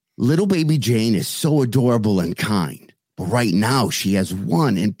 Little baby Jane is so adorable and kind, but right now she has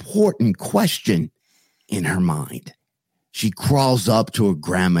one important question in her mind. She crawls up to her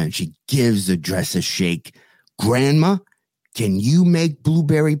grandma and she gives the dress a shake. Grandma, can you make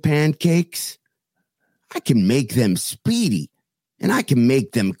blueberry pancakes? I can make them speedy and I can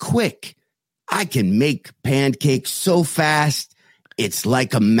make them quick. I can make pancakes so fast, it's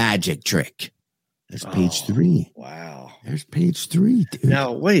like a magic trick. That's page 3. Wow. There's page 3, dude.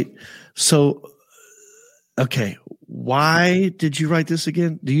 Now, wait. So, okay. Why did you write this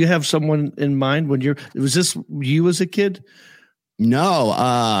again? Do you have someone in mind was this you as a kid? No.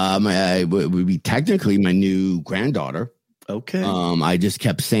 It would be technically my new granddaughter. Okay. I just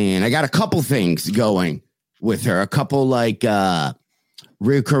kept saying, I got a couple things going with her. A couple like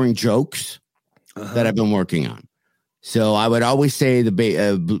recurring jokes that I've been working on. So I would always say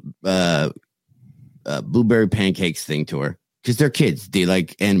the blueberry pancakes thing to her because they're kids. They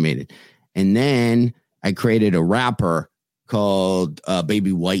like animated. And then I created a rapper called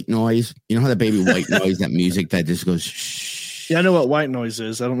Baby White Noise. You know how that Baby White Noise, that music that just goes shh. Yeah, I know what white noise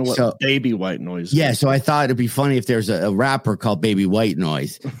is. I don't know what baby white noise is. Yeah, so I thought it'd be funny if there's a rapper called Baby White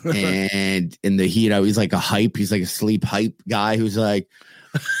Noise. And in the heat, he's like a hype. He's like a sleep hype guy who's like,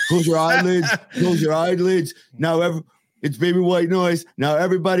 close your eyelids. Close your eyelids. Now it's Baby White Noise. Now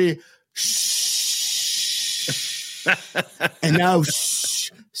everybody shh. And now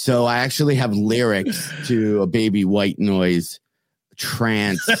shh. So I actually have lyrics to a Baby White Noise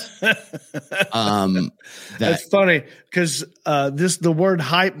trance. That's funny because the word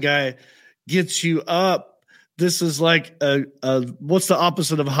hype guy gets you up. This is like what's the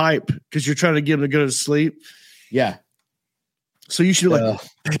opposite of hype? Because you're trying to get him to go to sleep. Yeah. So you should like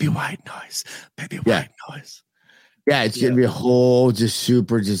baby white noise, white noise. Yeah, it's gonna be a whole just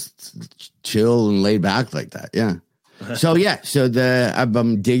super just chill and laid back like that. Yeah. So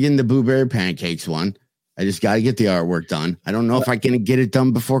I'm digging the blueberry pancakes one. I just got to get the artwork done. I don't know if I can get it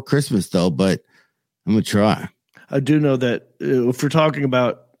done before Christmas though, but I'm gonna try. I do know that if we're talking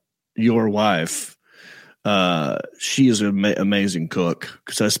about your wife, she is an amazing cook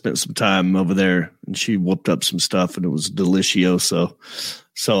because I spent some time over there and she whooped up some stuff and it was delicioso.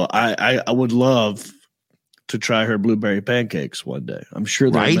 So I would love to try her blueberry pancakes one day. I'm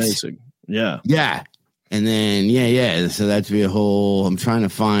sure they're amazing. Yeah. Yeah. And then, so that'd be a whole, I'm trying to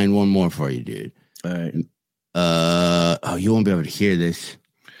find one more for you, dude. All right. You won't be able to hear this.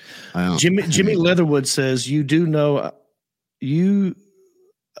 Jimmy Leatherwood says, I do know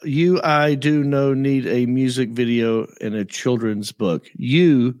need a music video and a children's book.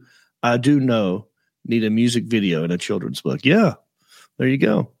 I do know need a music video and a children's book. Yeah. There you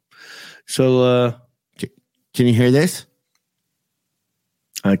go. So, can you hear this?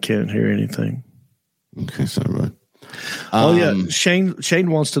 I can't hear anything. Okay, sorry, bud. Shane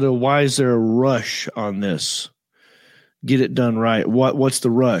wants to know, why is there a rush on this? Get it done right. What's the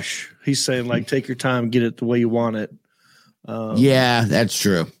rush? He's saying like take your time, get it the way you want it. Yeah, that's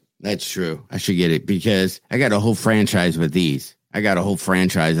true. That's true. I should get it because I got a whole franchise with these. I got a whole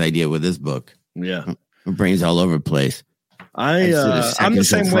franchise idea with this book. Yeah, my brain's all over the place. I'm the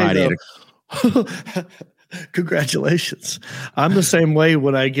same way. Congratulations. I'm the same way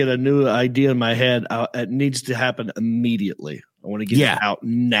when I get a new idea in my head. It needs to happen immediately. I want to get it out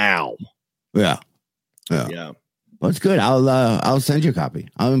now. Yeah. Well, it's good. I'll send you a copy.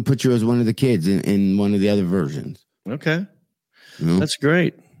 I'll put you as one of the kids in one of the other versions. Okay. That's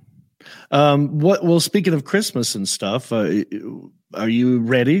great. Speaking of Christmas and stuff, are you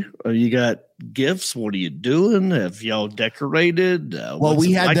ready? You got gifts? What are you doing? Have y'all decorated?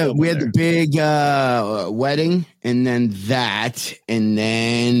 We had the big wedding, and then this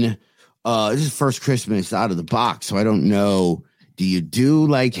is first Christmas out of the box, so I don't know. Do you do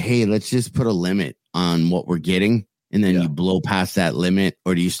like, hey, let's just put a limit on what we're getting, and then you blow past that limit,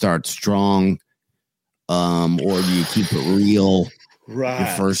 or do you start strong, or do you keep it real? Right, the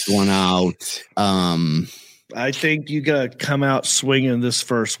first one out. I think you gotta come out swinging this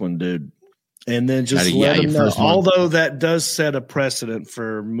first one, dude. And then just let them know. Although that does set a precedent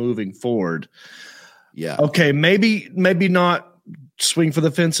for moving forward. Yeah. Okay, maybe not swing for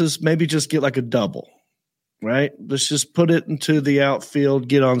the fences. Maybe just get like a double, right? Let's just put it into the outfield,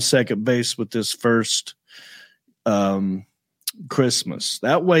 get on second base with this first Christmas.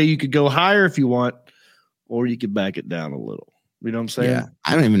 That way you could go higher if you want, or you could back it down a little. You know what I'm saying? Yeah.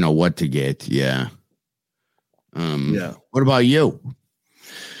 I don't even know what to get. Yeah. What about you?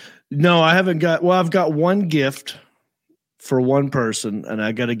 No, I haven't got. Well, I've got one gift for one person, and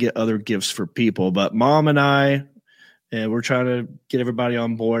I got to get other gifts for people. But Mom and we're trying to get everybody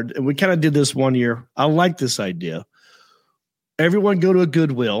on board. And we kind of did this one year. I like this idea. Everyone go to a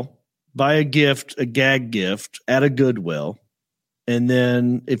Goodwill, buy a gift, a gag gift at a Goodwill, and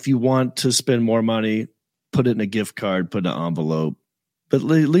then if you want to spend more money, put it in a gift card, put it in an envelope. But at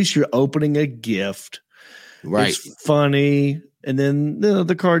least you're opening a gift. Right. It's funny. And then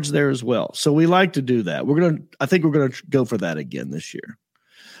the card's there as well. So we like to do that. I think we're going to go for that again this year.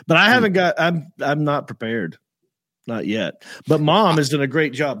 But I'm not prepared. Not yet. But Mom has done a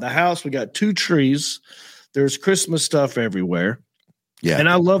great job. The house, we got 2 trees. There's Christmas stuff everywhere. Yeah. And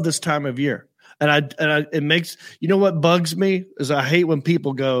I love this time of year. And it makes, you know what bugs me is I hate when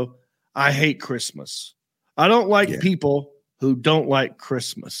people go, I hate Christmas. I don't like people who don't like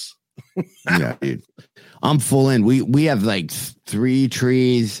Christmas. Yeah, dude. I'm full in. We have like 3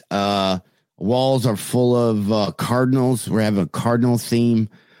 trees. Walls are full of cardinals. We have a cardinal theme.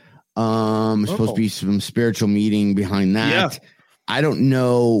 Supposed to be some spiritual meaning behind that. Yeah. I don't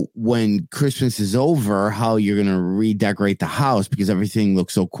know when Christmas is over how you're gonna redecorate the house because everything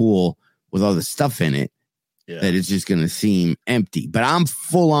looks so cool with all the stuff in it that it's just gonna seem empty. But I'm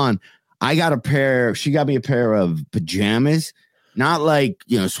full on. She got me a pair of pajamas. Not like,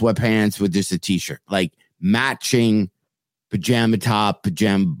 sweatpants with just a t-shirt, like matching pajama top,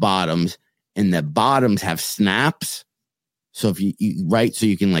 pajama bottoms, and the bottoms have snaps. So if you so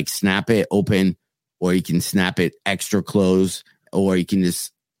you can like snap it open, or you can snap it extra close, or you can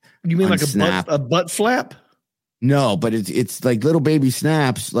just. You mean unsnap. Like a butt flap? No, but it's like little baby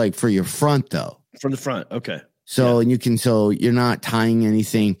snaps, like for your front though. From the front, okay. So, and you're not tying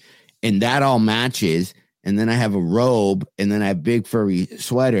anything, and that all matches. And then I have a robe, and then I have big furry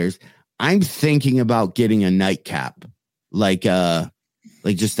sweaters. I'm thinking about getting a nightcap, like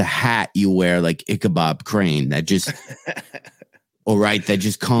just a hat you wear, like Ichabod Crane, that just, that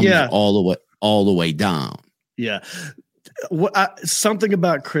just comes all the way down. Yeah. Something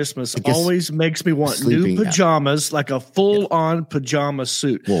about Christmas always makes me want new pajamas, like a full-on pajama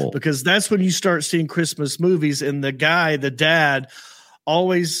suit, because that's when you start seeing Christmas movies, and the dad,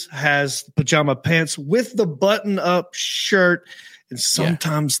 always has pajama pants with the button-up shirt and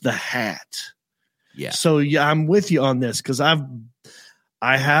sometimes the hat. Yeah. So I'm with you on this, because here's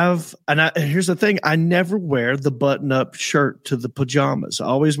the thing: I never wear the button-up shirt to the pajamas. I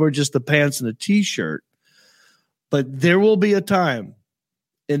always wear just the pants and a t-shirt. But there will be a time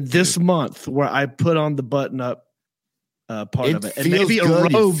in this month where I put on the button-up part of it, and maybe a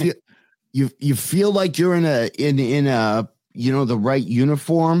robe. You feel like you're in a the right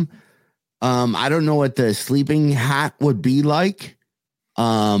uniform. I don't know what the sleeping hat would be like,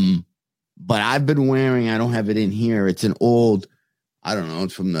 but I've been wearing. I don't have it in here. It's an old. I don't know.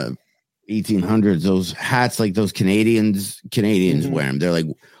 It's from the 1800s. Those hats, like those Canadians wear them. They're like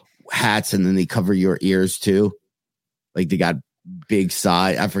hats, and then they cover your ears too. Like they got big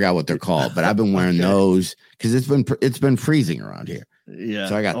side. I forgot what they're called, but I've been wearing those because it's been freezing around here. Yeah.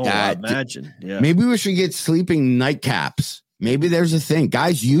 So I got that. I imagine. Yeah. Maybe we should get sleeping nightcaps. Maybe there's a thing.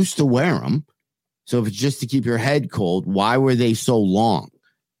 Guys used to wear them. So if it's just to keep your head cold, why were they so long?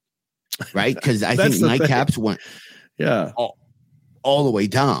 Right? Because I think nightcaps went all the way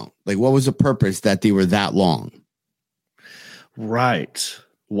down. Like, what was the purpose that they were that long? Right.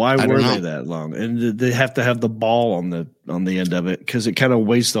 Why were they that long? And they have to have the ball on the end of it, because it kind of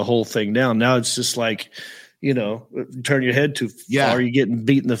weighs the whole thing down. Now it's just like, turn your head too far, you're getting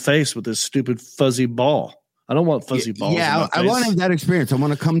beat in the face with this stupid fuzzy ball. I don't want fuzzy balls. Yeah, I want to have that experience. I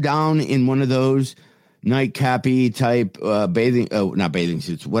want to come down in one of those nightcappy type not bathing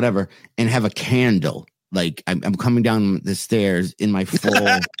suits, whatever, and have a candle. Like I'm coming down the stairs in my full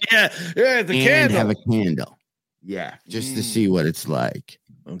the candle. Have a candle. Yeah, just to see what it's like.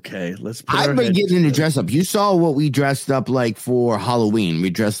 Okay, I've been getting into dress up. You saw what we dressed up like for Halloween. We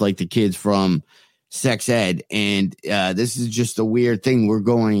dressed like the kids from Sex Ed, and this is just a weird thing. We're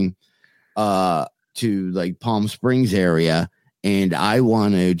going to like Palm Springs area, and I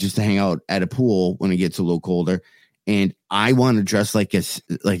want to just hang out at a pool when it gets a little colder, and I want to dress like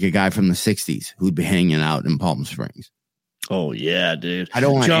a guy from the 60s who'd be hanging out in Palm Springs. Oh yeah, dude. I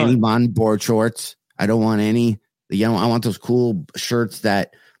don't want any board shorts. I don't want any. I want those cool shirts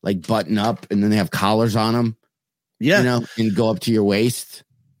that like button up and then they have collars on them. Yeah. And go up to your waist.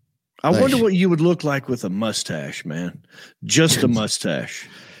 I wonder what you would look like with a mustache, man. Just a mustache.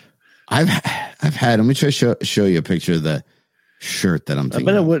 I've had. Let me try to show you a picture of the shirt that I'm thinking.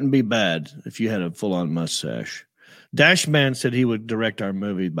 I bet it wouldn't be bad if you had a full on mustache. Dashman said he would direct our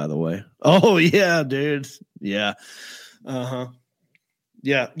movie, by the way. Oh yeah, dude. Yeah. Uh-huh.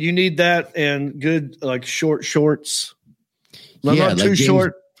 Yeah, you need that and good like short shorts. Not too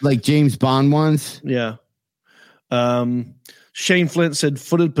short. Like James Bond ones. Yeah. Shane Flint said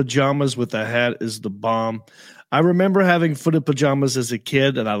footed pajamas with a hat is the bomb. I remember having footed pajamas as a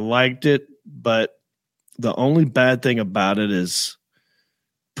kid and I liked it, but the only bad thing about it is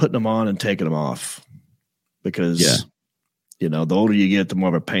putting them on and taking them off. Because the older you get, the more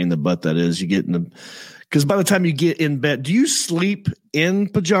of a pain in the butt that is. You get in the Because by the time you get in bed, do you sleep in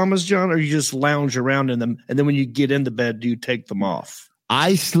pajamas, John, or you just lounge around in them? And then when you get into bed, do you take them off?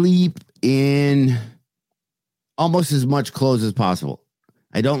 I sleep in almost as much clothes as possible.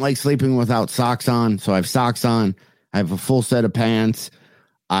 I don't like sleeping without socks on, so I have socks on. I have a full set of pants.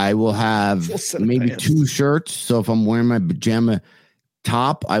 I will have maybe two shirts. So if I'm wearing my pajama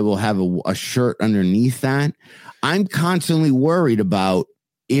top, I will have a shirt underneath that. I'm constantly worried about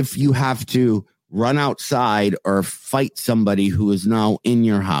if you have to run outside or fight somebody who is now in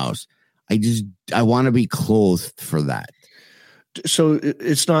your house. I want to be clothed for that. So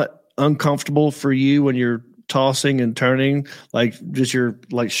it's not uncomfortable for you when you're tossing and turning, like just your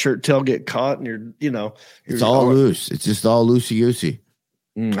like shirt tail get caught and it's all loose. It's just all loosey-goosey.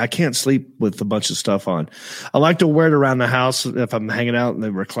 I can't sleep with a bunch of stuff on. I like to wear it around the house if I'm hanging out in the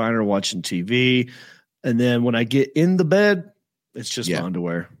recliner watching TV. And then when I get in the bed, it's just my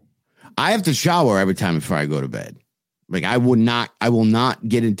underwear. I have to shower every time before I go to bed. Like I will not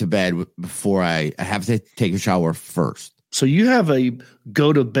get into bed before I have to take a shower first. So you have a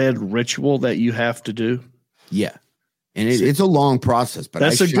go to bed ritual that you have to do? Yeah. And it's a long process, but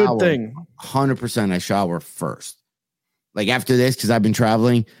that's a good thing. 100% I shower first. Like after this, because I've been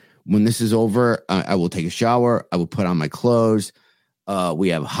traveling, when this is over, I will take a shower. I will put on my clothes. We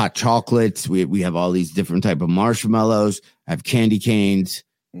have hot chocolates. We have all these different type of marshmallows. I have candy canes.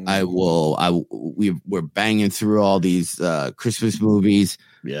 We're banging through all these Christmas movies.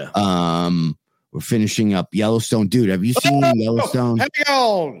 Yeah. We're finishing up Yellowstone. Dude, have you seen Yellowstone? Hang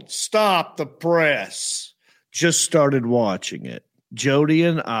on. Stop the press. Just started watching it. Jody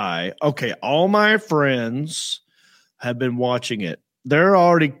and I, all my friends have been watching it. They're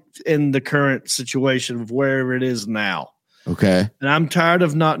already in the current situation of wherever it is now. Okay. And I'm tired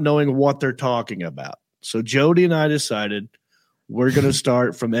of not knowing what they're talking about. So Jody and I decided we're going to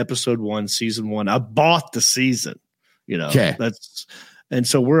start from episode 1, season 1. I bought the season, Okay. And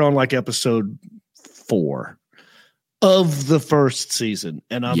so we're on like episode 4 of the first season,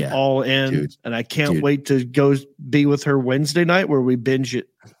 and I'm all in, dude, and I can't wait to go be with her Wednesday night where we binge it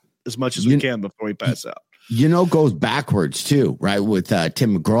as much as we can before we pass out. Goes backwards too, right? With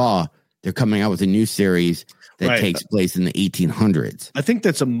Tim McGraw, they're coming out with a new series that takes place in the 1800s. I think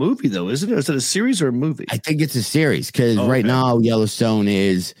that's a movie, though, isn't it? Is it a series or a movie? I think it's a series because right now Yellowstone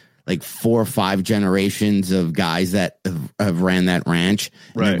is like 4 or 5 generations of guys that have ran that ranch,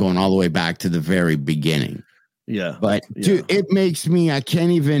 and they're going all the way back to the very beginning. Yeah. But dude, it makes me, I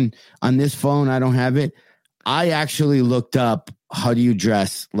can't even, on this phone, I don't have it. I actually looked up, how do you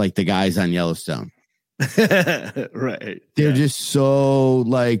dress like the guys on Yellowstone? Right. They're just so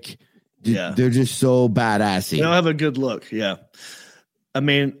like, they're just so badassy. They'll have a good look. Yeah. I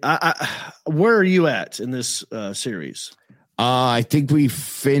mean, where are you at in this series? I think we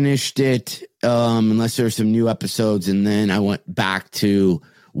finished it, unless there's some new episodes, and then I went back to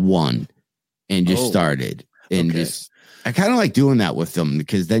 1 and just started. And I kind of like doing that with them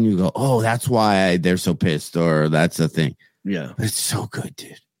because then you go, oh, that's why they're so pissed, or that's the thing. Yeah. But it's so good,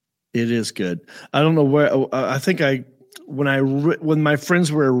 dude. It is good. I don't know where, I think when my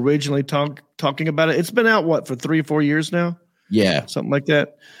friends were originally talking about it, it's been out, for 3 or 4 years now? Yeah. Something like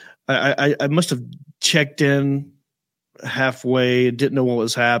that. I must have checked in halfway, didn't know what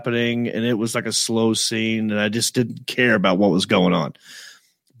was happening, and it was like a slow scene, and I just didn't care about what was going on.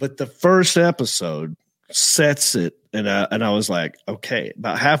 But the first episode sets it, and I was like, okay.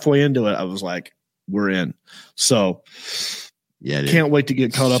 About halfway into it, I was like, we're in. So yeah, can't wait to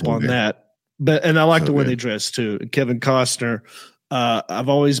get caught up on that. But I like the way they dress too. Kevin Costner, I've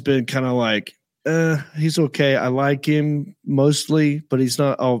always been kind of like, he's okay. I like him mostly, but he's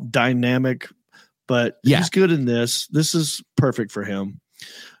not all dynamic. But he's good in this. This is perfect for him.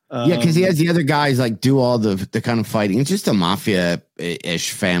 Because he has the other guys like do all the kind of fighting. It's just a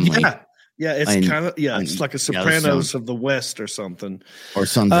mafia-ish family. Yeah, it's kind of it's like a Sopranos of the West or something. Or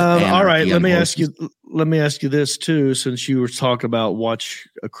something. All right, let me ask you this too, since you were talking about watch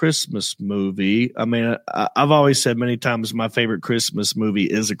a Christmas movie. I mean, I've always said many times my favorite Christmas movie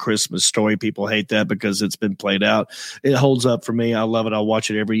is A Christmas Story. People hate that because it's been played out. It holds up for me. I love it. I'll watch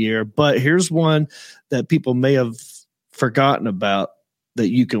it every year. But here's one that people may have forgotten about that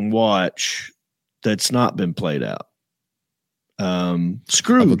you can watch that's not been played out.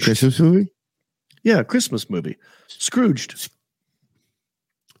 Scrooge. A Christmas movie? Yeah, Christmas movie. Scrooged.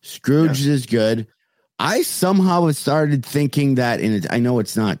 Scrooge is good. I somehow started thinking that, and I know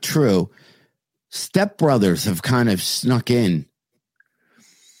it's not true, Step Brothers have kind of snuck in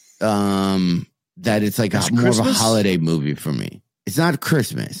that it's like more of a holiday movie for me. It's not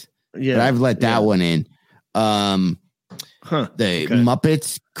Christmas. Yeah. But I've let that one in.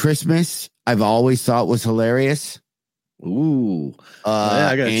 Muppets Christmas, I've always thought was hilarious. Ooh.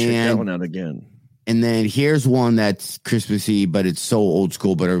 I gotta check that one out again. And then here's one that's Christmassy, but it's so old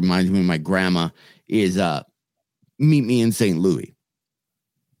school, but it reminds me of my grandma, is Meet Me in St. Louis.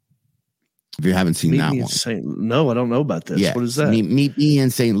 If you haven't seen that one. No, I don't know about this. Yeah. What is that? Meet Me in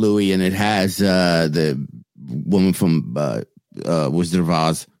St. Louis, and it has the woman from Wizard of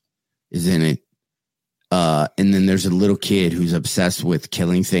Oz is in it. And then there's a little kid who's obsessed with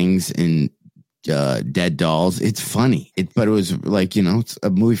killing things and dead dolls. It's funny. But it was like, it's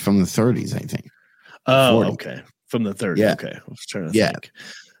a movie from the 30s, I think. Oh, 40. Okay. From the 30s. Yeah. Okay. I was trying to think.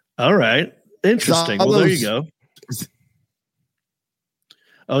 All right. Interesting. Well, there you go.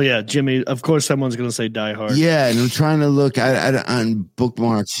 Oh, yeah. Jimmy, of course, someone's going to say Die Hard. Yeah. And I'm trying to look on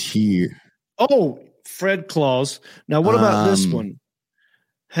bookmarks here. Oh, Fred Claus. Now, what about this one?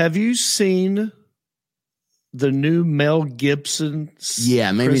 Have you seen the new Mel Gibson?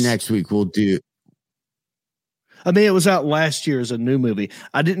 Yeah, maybe next week we'll do. I mean, it was out last year as a new movie.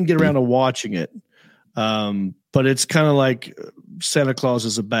 I didn't get around to watching it, but it's kind of like Santa Claus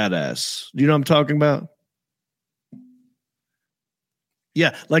is a badass. Do you know what I'm talking about?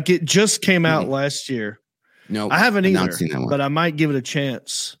 Yeah, it just came out last year. No, I haven't either, not seen that one. but I might give it a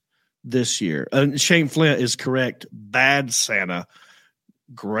chance. this year. And Shane Flint is correct. Bad Santa.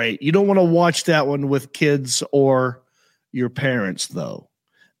 Great. You don't want to watch that one with kids or your parents, though,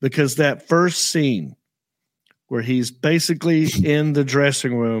 because that first scene where he's basically in the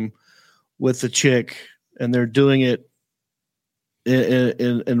dressing room with the chick and they're doing it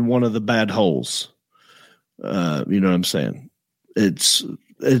in one of the bad holes. You know what I'm saying? It's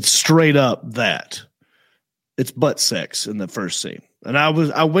straight up that. It's butt sex in the first scene. And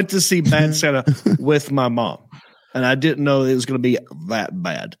I went to see Bad Santa with my mom, and I didn't know it was going to be that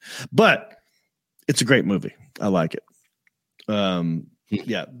bad. But it's a great movie. I like it.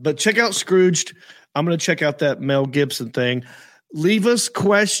 Yeah, but check out Scrooged. I'm going to check out that Mel Gibson thing. Leave us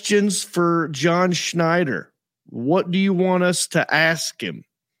questions for John Schneider. What do you want us to ask him?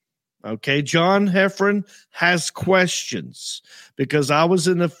 Okay, John Heffron has questions because I was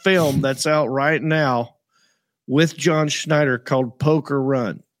in a film that's out right now with John Schneider called Poker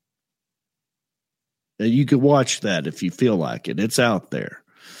Run. You could watch that if you feel like it. It's out there.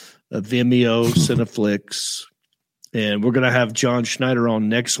 Vimeo, Cineflix. And we're going to have John Schneider on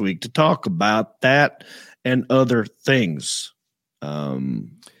next week to talk about that and other things.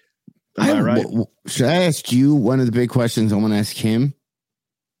 Am I right? Should I ask you one of the big questions I want to ask him?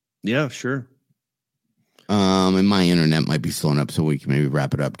 Yeah, sure. And my internet might be slowing up, so we can maybe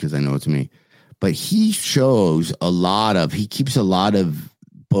wrap it up because I know it's me. But he keeps a lot of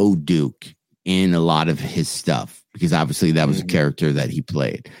Bo Duke in a lot of his stuff because obviously that was a character that he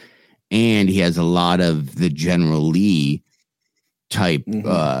played. And he has a lot of the General Lee type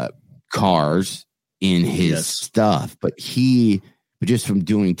cars in his stuff. But just from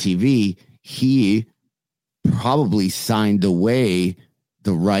doing TV, he probably signed away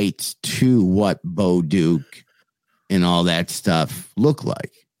the rights to what Bo Duke and all that stuff look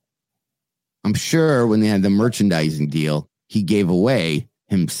like. I'm sure when they had the merchandising deal, he gave away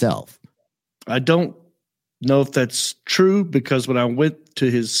himself. I don't know if that's true because when I went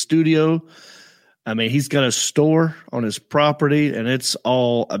to his studio, I mean, he's got a store on his property and it's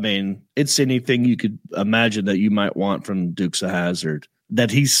all, I mean, it's anything you could imagine that you might want from Dukes of Hazzard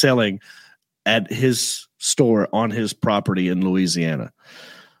that he's selling at his store on his property in Louisiana.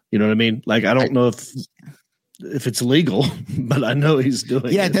 You know what I mean? Like, I don't know if it's legal, but I know he's doing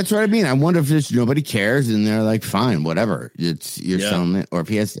it. Yeah, that's what I mean. I wonder if there's nobody cares and they're like, fine, whatever. You're selling it. Or if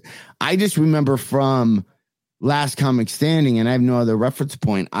he has, I just remember from Last Comic Standing, and I have no other reference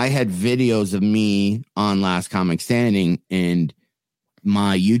point. I had videos of me on Last Comic Standing, and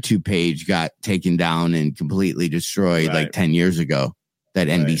my YouTube page got taken down and completely destroyed like 10 years ago that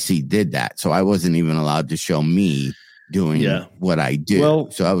NBC did that. So I wasn't even allowed to show me doing what I do.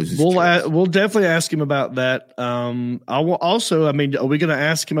 Well, so I was just we'll definitely ask him about that. I will also, I mean, are we going to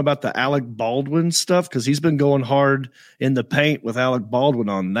ask him about the Alec Baldwin stuff? Because he's been going hard in the paint with Alec Baldwin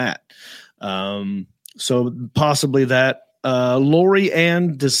on that. So possibly that. Lori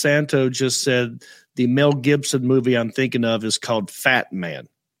Ann DeSanto just said the Mel Gibson movie I'm thinking of is called Fat Man.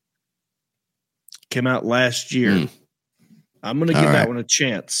 Came out last year. I'm going to give that one a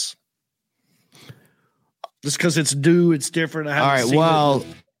chance. Just because it's new, it's different. I haven't seen it.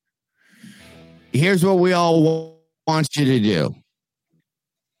 Here's what we all want you to do.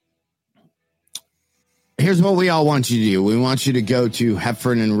 Here's what we all want you to do. We want you to go to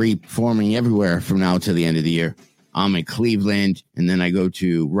Heffron and Reap performing everywhere from now to the end of the year. I'm in Cleveland, and then I go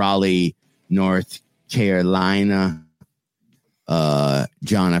to Raleigh, North Carolina.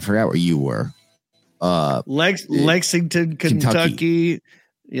 John, I forgot where you were. Lexington, Kentucky.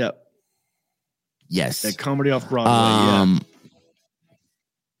 Yep. Yes. That Comedy Off Broadway.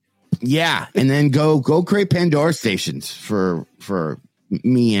 Yeah. And then go create Pandora stations for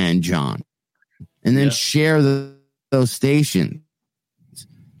me and John. And then share those stations.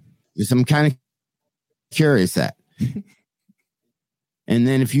 Because I'm kind of curious at. And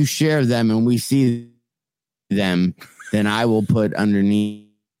then if you share them and we see them, then I will put underneath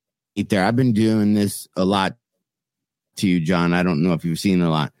there. I've been doing this a lot to you, John. I don't know if you've seen a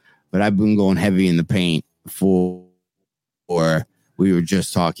lot, but I've been going heavy in the paint for we were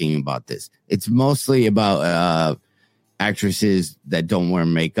just talking about this. It's mostly about actresses that don't wear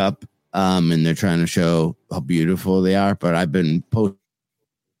makeup, and they're trying to show how beautiful they are. But I've been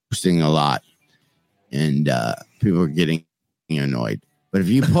posting a lot, and people are getting annoyed. But if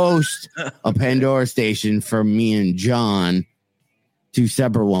you post a Pandora station for me and John, two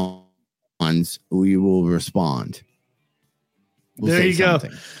separate ones, we will respond. There you go.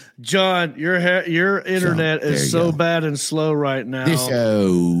 John, your internet is so bad and slow right now.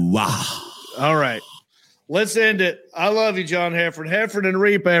 All right. Let's end it. I love you, John Heffron. Heffron and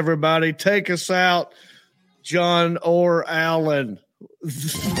Reap, everybody. Take us out, John or Alan.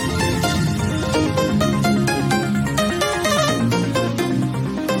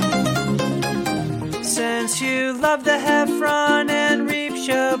 Since you love the Heffron and Reep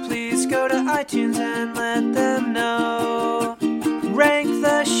show, please go to iTunes and let them know. Rank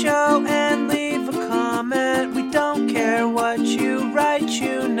the show and leave a comment. We don't care what you write,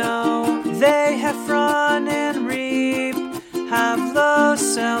 you know. They, Heffron and Reep, have low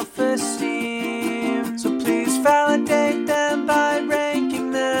self-esteem. So please validate them by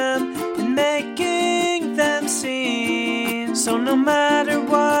ranking them and making them seen. So no matter